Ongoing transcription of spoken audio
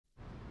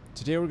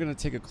Today we're going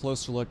to take a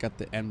closer look at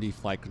the MD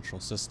flight control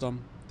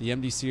system. The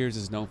MD series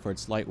is known for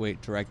its lightweight,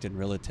 direct, and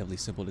relatively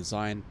simple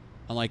design.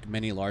 Unlike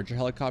many larger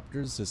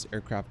helicopters, this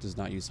aircraft does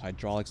not use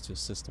hydraulics to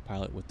assist the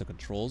pilot with the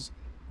controls.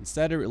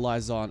 Instead, it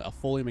relies on a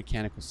fully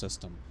mechanical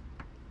system.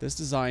 This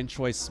design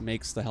choice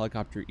makes the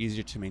helicopter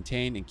easier to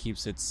maintain and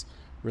keeps its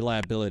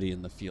reliability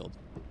in the field.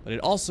 But it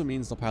also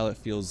means the pilot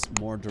feels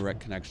more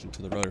direct connection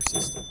to the rotor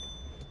system.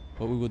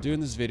 What we will do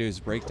in this video is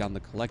break down the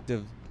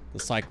collective, the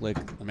cyclic,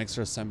 the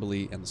mixer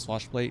assembly, and the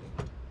swashplate,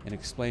 and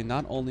explain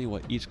not only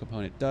what each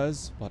component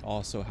does, but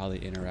also how they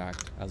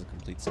interact as a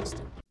complete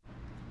system.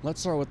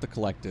 Let's start with the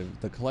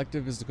collective. The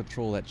collective is the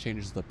control that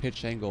changes the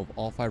pitch angle of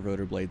all 5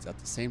 rotor blades at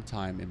the same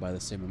time and by the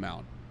same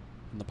amount.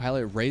 When the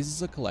pilot raises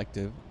the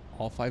collective,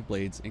 all 5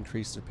 blades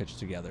increase their pitch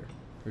together,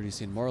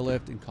 producing more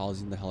lift and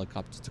causing the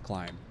helicopter to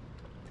climb,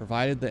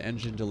 provided the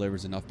engine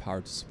delivers enough power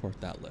to support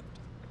that lift.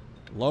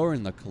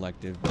 Lowering the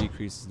collective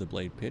decreases the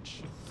blade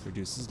pitch,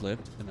 reduces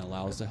lift, and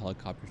allows the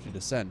helicopter to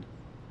descend.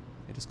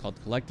 It is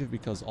called collective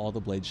because all the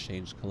blades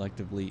change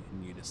collectively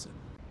in unison.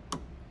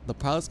 The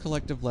pilot's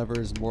collective lever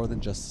is more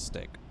than just a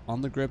stick.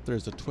 On the grip there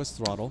is a twist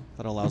throttle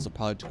that allows the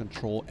pilot to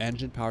control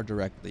engine power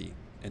directly.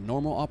 In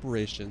normal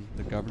operation,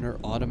 the governor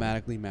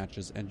automatically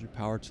matches engine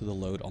power to the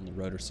load on the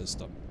rotor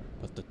system,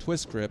 but the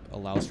twist grip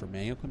allows for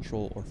manual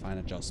control or fine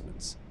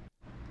adjustments.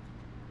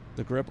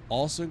 The grip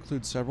also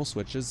includes several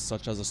switches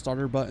such as a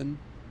starter button,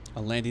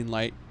 a landing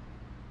light,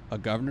 a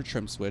governor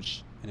trim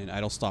switch, and an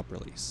idle stop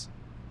release.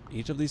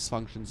 Each of these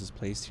functions is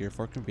placed here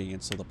for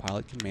convenience so the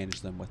pilot can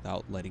manage them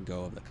without letting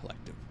go of the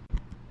collective.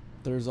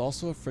 There is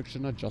also a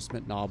friction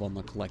adjustment knob on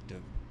the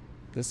collective.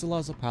 This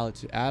allows the pilot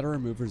to add or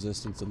remove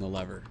resistance in the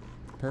lever.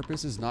 The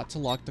purpose is not to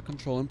lock the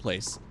control in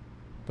place,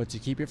 but to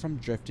keep it from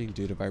drifting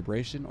due to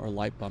vibration or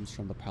light bumps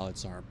from the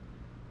pilot's arm.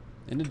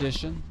 In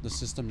addition, the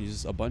system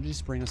uses a bungee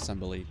spring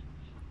assembly.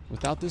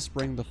 Without this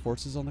spring, the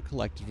forces on the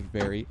collective would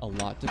vary a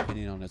lot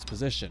depending on its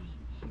position.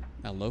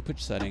 At low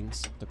pitch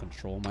settings, the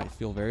control might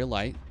feel very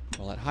light,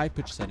 while at high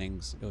pitch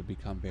settings, it would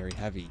become very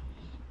heavy.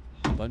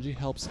 The bungee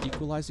helps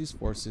equalize these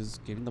forces,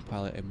 giving the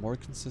pilot a more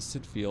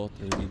consistent feel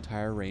through the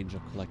entire range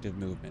of collective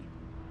movement.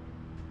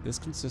 This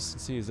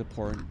consistency is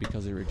important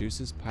because it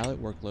reduces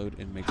pilot workload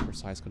and makes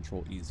precise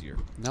control easier.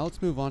 Now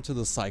let's move on to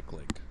the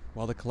cyclic.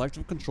 While the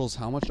collective controls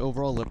how much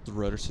overall lift the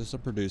rotor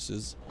system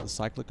produces, the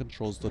cyclic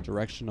controls the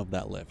direction of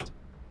that lift.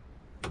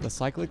 The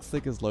cyclic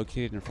stick is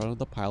located in front of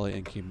the pilot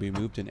and can be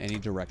moved in any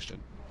direction.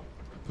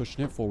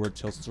 Pushing it forward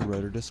tilts the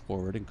rotor disc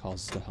forward and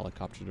causes the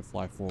helicopter to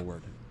fly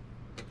forward.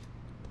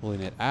 Pulling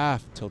it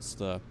aft tilts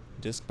the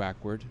disc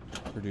backward,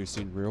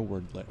 producing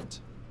rearward lift.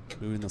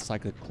 Moving the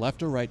cyclic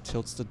left or right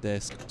tilts the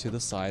disc to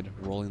the side,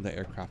 rolling the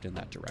aircraft in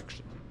that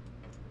direction.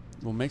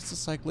 What makes the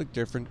cyclic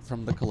different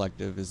from the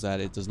collective is that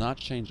it does not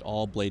change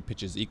all blade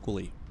pitches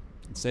equally.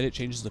 Instead, it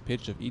changes the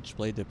pitch of each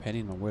blade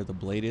depending on where the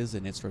blade is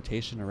in its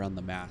rotation around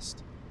the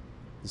mast.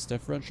 This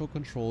differential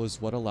control is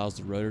what allows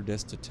the rotor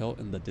disc to tilt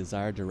in the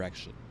desired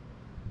direction.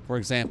 For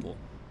example,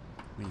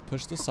 when you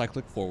push the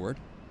cyclic forward,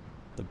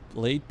 the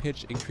blade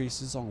pitch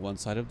increases on one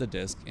side of the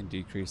disc and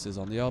decreases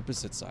on the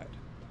opposite side.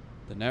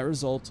 The net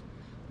result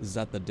is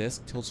that the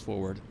disc tilts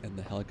forward and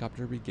the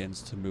helicopter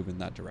begins to move in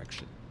that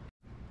direction.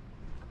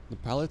 The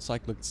pilot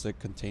cyclic stick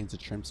contains a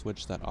trim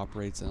switch that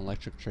operates an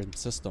electric trim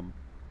system.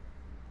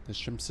 This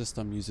trim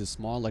system uses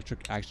small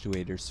electric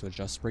actuators to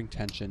adjust spring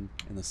tension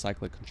in the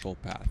cyclic control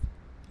path.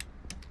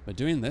 By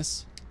doing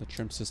this, the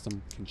trim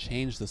system can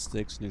change the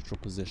stick's neutral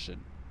position.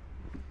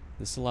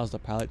 This allows the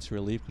pilot to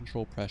relieve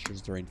control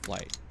pressures during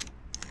flight.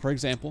 For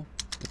example,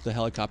 if the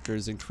helicopter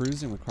is in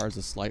cruise and requires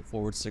a slight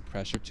forward stick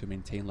pressure to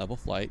maintain level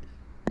flight,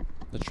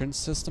 the trim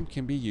system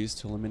can be used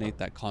to eliminate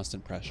that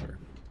constant pressure.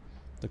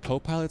 The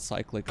co-pilot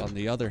cyclic, on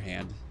the other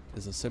hand,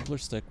 is a simpler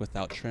stick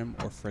without trim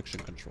or friction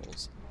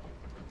controls,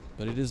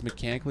 but it is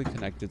mechanically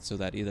connected so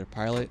that either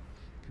pilot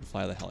can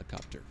fly the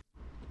helicopter.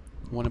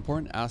 One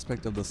important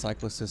aspect of the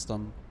cyclic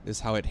system is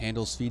how it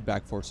handles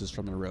feedback forces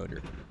from the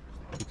rotor.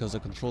 Because the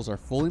controls are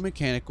fully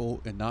mechanical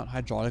and not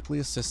hydraulically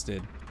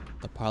assisted,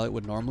 the pilot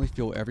would normally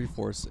feel every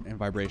force and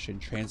vibration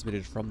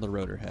transmitted from the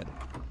rotor head.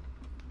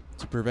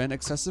 To prevent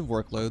excessive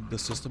workload, the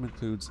system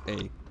includes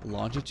a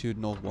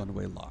longitudinal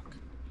one-way lock.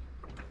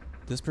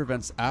 This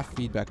prevents aft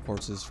feedback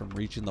forces from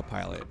reaching the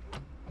pilot.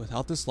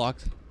 Without this lock,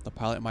 the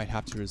pilot might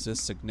have to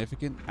resist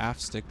significant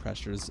aft stick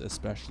pressures,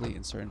 especially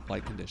in certain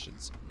flight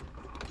conditions.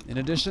 In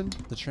addition,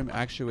 the trim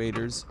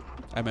actuators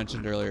I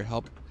mentioned earlier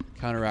help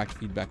counteract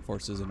feedback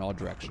forces in all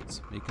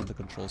directions, making the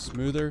control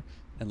smoother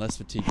and less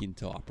fatiguing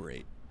to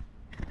operate.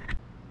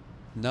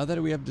 Now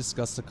that we have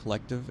discussed the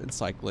collective and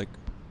cyclic,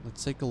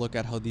 let's take a look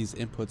at how these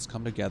inputs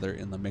come together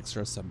in the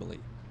mixer assembly.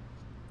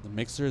 The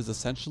mixer is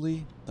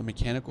essentially the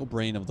mechanical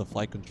brain of the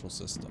flight control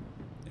system.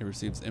 It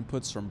receives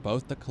inputs from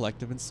both the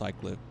collective and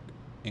cyclic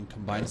and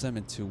combines them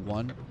into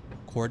one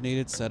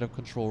coordinated set of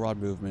control rod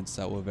movements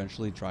that will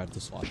eventually drive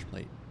the swash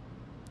plate.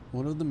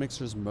 One of the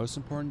mixer's most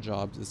important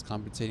jobs is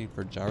compensating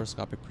for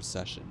gyroscopic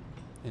precession.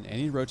 In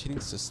any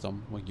rotating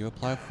system, when you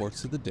apply a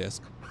force to the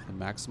disc, the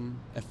maximum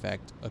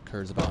effect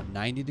occurs about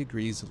 90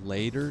 degrees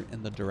later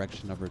in the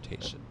direction of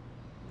rotation.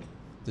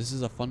 This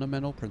is a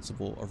fundamental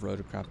principle of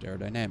rotorcraft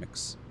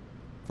aerodynamics.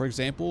 For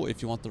example,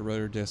 if you want the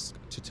rotor disc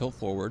to tilt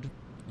forward,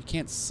 you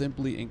can't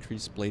simply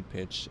increase blade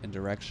pitch and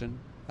direction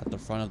at the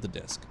front of the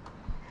disc.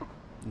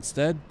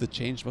 Instead, the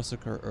change must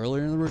occur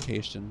earlier in the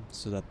rotation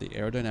so that the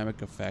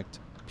aerodynamic effect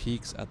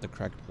peaks at the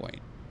correct point.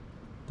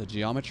 The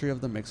geometry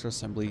of the mixer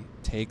assembly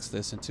takes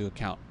this into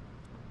account.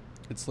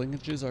 Its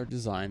linkages are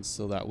designed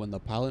so that when the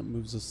pilot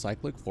moves the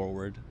cyclic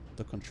forward,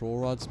 the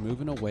control rods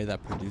move in a way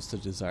that produces the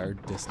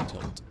desired disc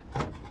tilt,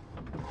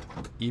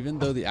 even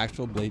though the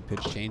actual blade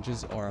pitch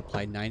changes are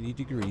applied 90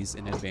 degrees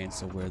in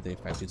advance of where the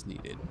effect is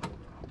needed.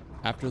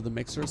 After the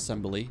mixer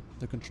assembly,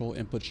 the control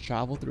inputs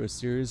travel through a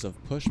series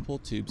of push-pull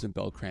tubes and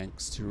bell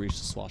cranks to reach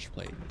the swash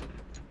plate.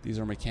 These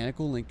are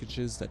mechanical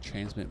linkages that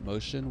transmit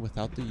motion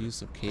without the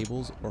use of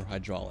cables or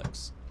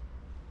hydraulics.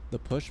 The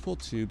push-pull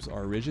tubes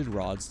are rigid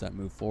rods that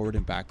move forward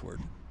and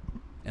backward,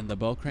 and the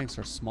bell cranks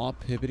are small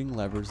pivoting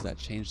levers that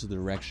change the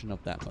direction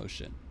of that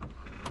motion.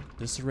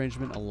 This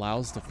arrangement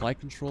allows the flight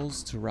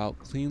controls to route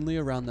cleanly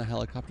around the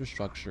helicopter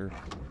structure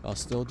while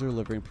still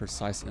delivering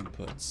precise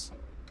inputs.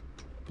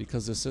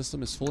 Because the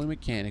system is fully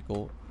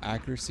mechanical,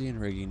 accuracy in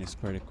rigging is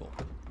critical.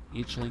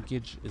 Each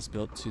linkage is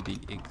built to the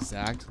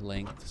exact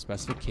length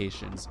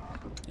specifications,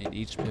 and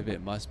each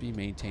pivot must be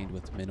maintained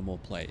with minimal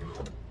play.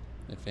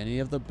 If any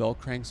of the bell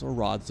cranks or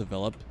rods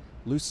develop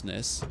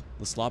looseness,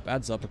 the slop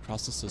adds up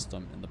across the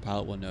system and the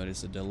pilot will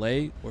notice a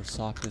delay or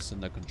softness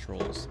in the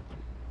controls.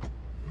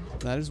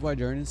 That is why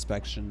during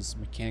inspections,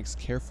 mechanics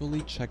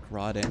carefully check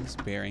rod ends,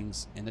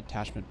 bearings, and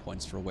attachment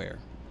points for wear.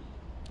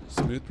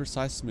 Smooth,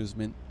 precise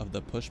movement of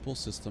the push-pull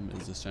system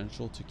is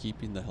essential to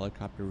keeping the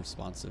helicopter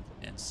responsive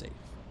and safe.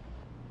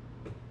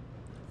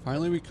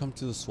 Finally, we come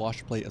to the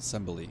swashplate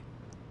assembly.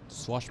 The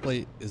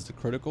swashplate is the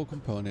critical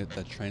component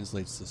that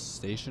translates the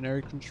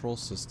stationary control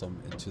system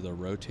into the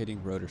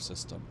rotating rotor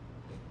system.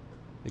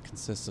 It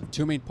consists of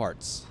two main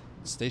parts,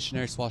 the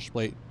stationary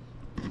swashplate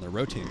and the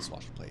rotating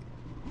swashplate.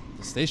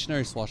 The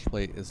stationary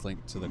swashplate is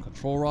linked to the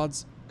control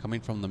rods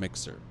coming from the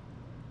mixer.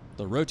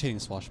 The rotating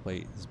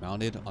swashplate is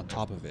mounted on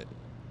top of it,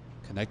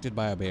 connected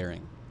by a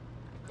bearing.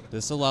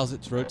 This allows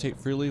it to rotate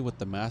freely with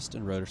the mast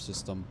and rotor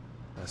system,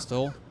 while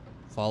still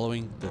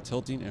following the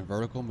tilting and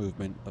vertical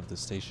movement of the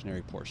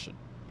stationary portion.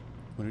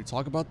 When we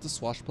talk about the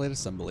swashplate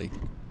assembly,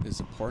 it is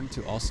important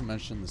to also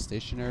mention the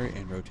stationary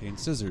and rotating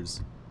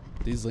scissors.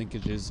 These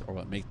linkages are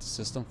what make the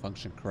system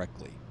function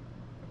correctly.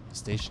 The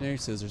stationary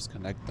scissors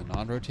connect the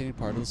non-rotating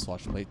part of the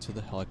swashplate to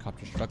the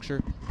helicopter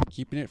structure,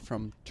 keeping it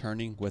from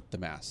turning with the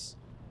mast.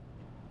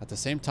 At the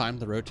same time,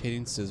 the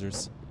rotating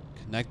scissors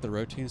connect the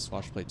rotating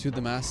swashplate to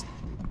the mast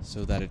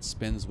so that it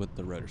spins with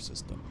the rotor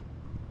system.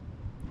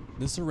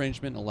 This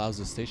arrangement allows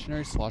the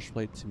stationary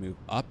swashplate to move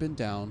up and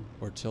down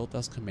or tilt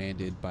as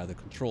commanded by the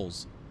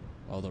controls,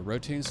 while the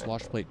rotating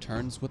swashplate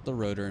turns with the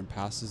rotor and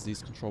passes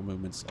these control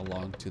movements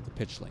along to the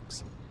pitch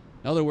links.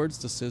 In other words,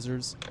 the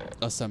scissors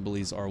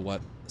assemblies are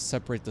what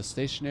separate the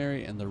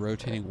stationary and the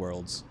rotating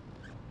worlds,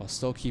 while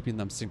still keeping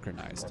them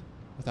synchronized.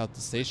 Without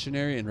the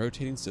stationary and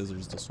rotating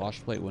scissors, the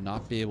swashplate will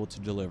not be able to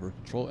deliver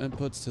control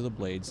inputs to the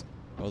blades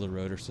while the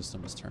rotor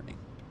system is turning.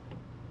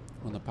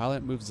 When the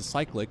pilot moves the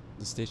cyclic,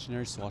 the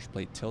stationary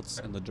swashplate tilts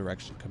in the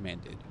direction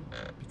commanded.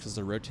 Because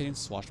the rotating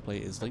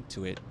swashplate is linked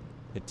to it,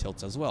 it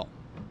tilts as well.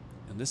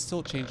 And this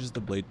tilt changes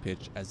the blade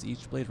pitch as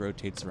each blade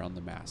rotates around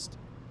the mast.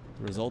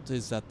 The result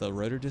is that the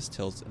rotor disc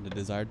tilts in the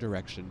desired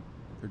direction,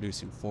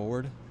 producing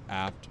forward,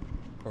 aft,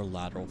 or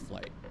lateral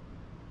flight.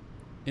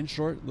 In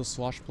short, the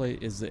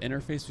swashplate is the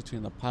interface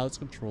between the pilot's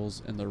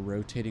controls and the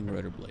rotating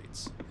rotor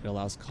blades. It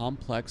allows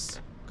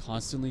complex,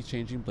 constantly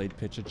changing blade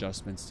pitch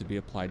adjustments to be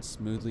applied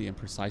smoothly and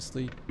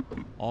precisely,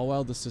 all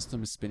while the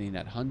system is spinning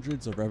at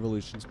hundreds of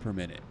revolutions per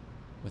minute.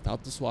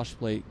 Without the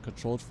swashplate,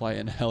 controlled flight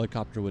in a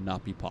helicopter would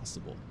not be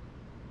possible.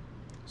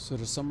 So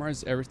to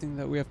summarize everything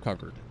that we have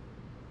covered,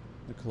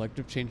 the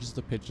collective changes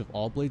the pitch of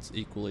all blades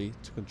equally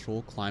to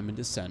control climb and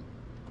descent.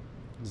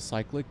 The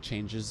cyclic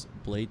changes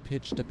blade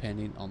pitch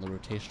depending on the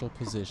rotational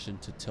position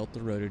to tilt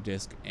the rotor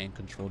disc and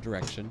control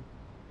direction.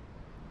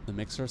 The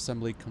mixer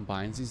assembly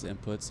combines these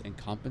inputs and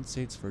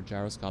compensates for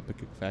gyroscopic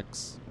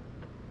effects,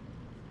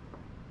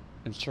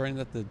 ensuring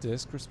that the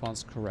disc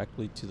responds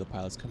correctly to the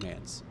pilot's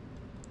commands.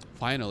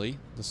 Finally,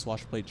 the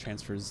swashplate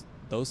transfers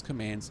those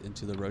commands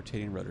into the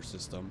rotating rotor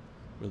system,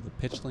 where the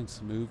pitch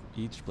links move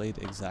each blade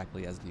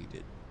exactly as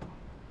needed.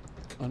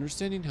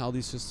 Understanding how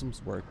these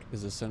systems work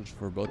is essential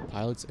for both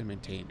pilots and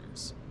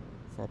maintainers.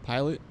 For a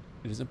pilot,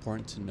 it is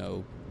important to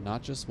know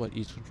not just what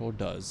each control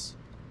does,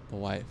 but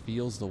why it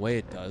feels the way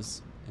it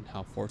does, and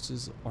how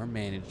forces are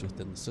managed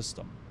within the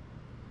system.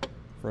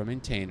 For a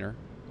maintainer,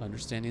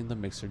 understanding the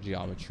mixer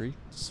geometry,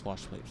 the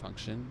swashplate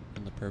function,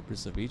 and the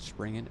purpose of each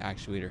spring and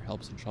actuator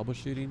helps in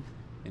troubleshooting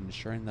and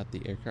ensuring that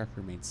the aircraft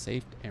remains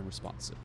safe and responsive.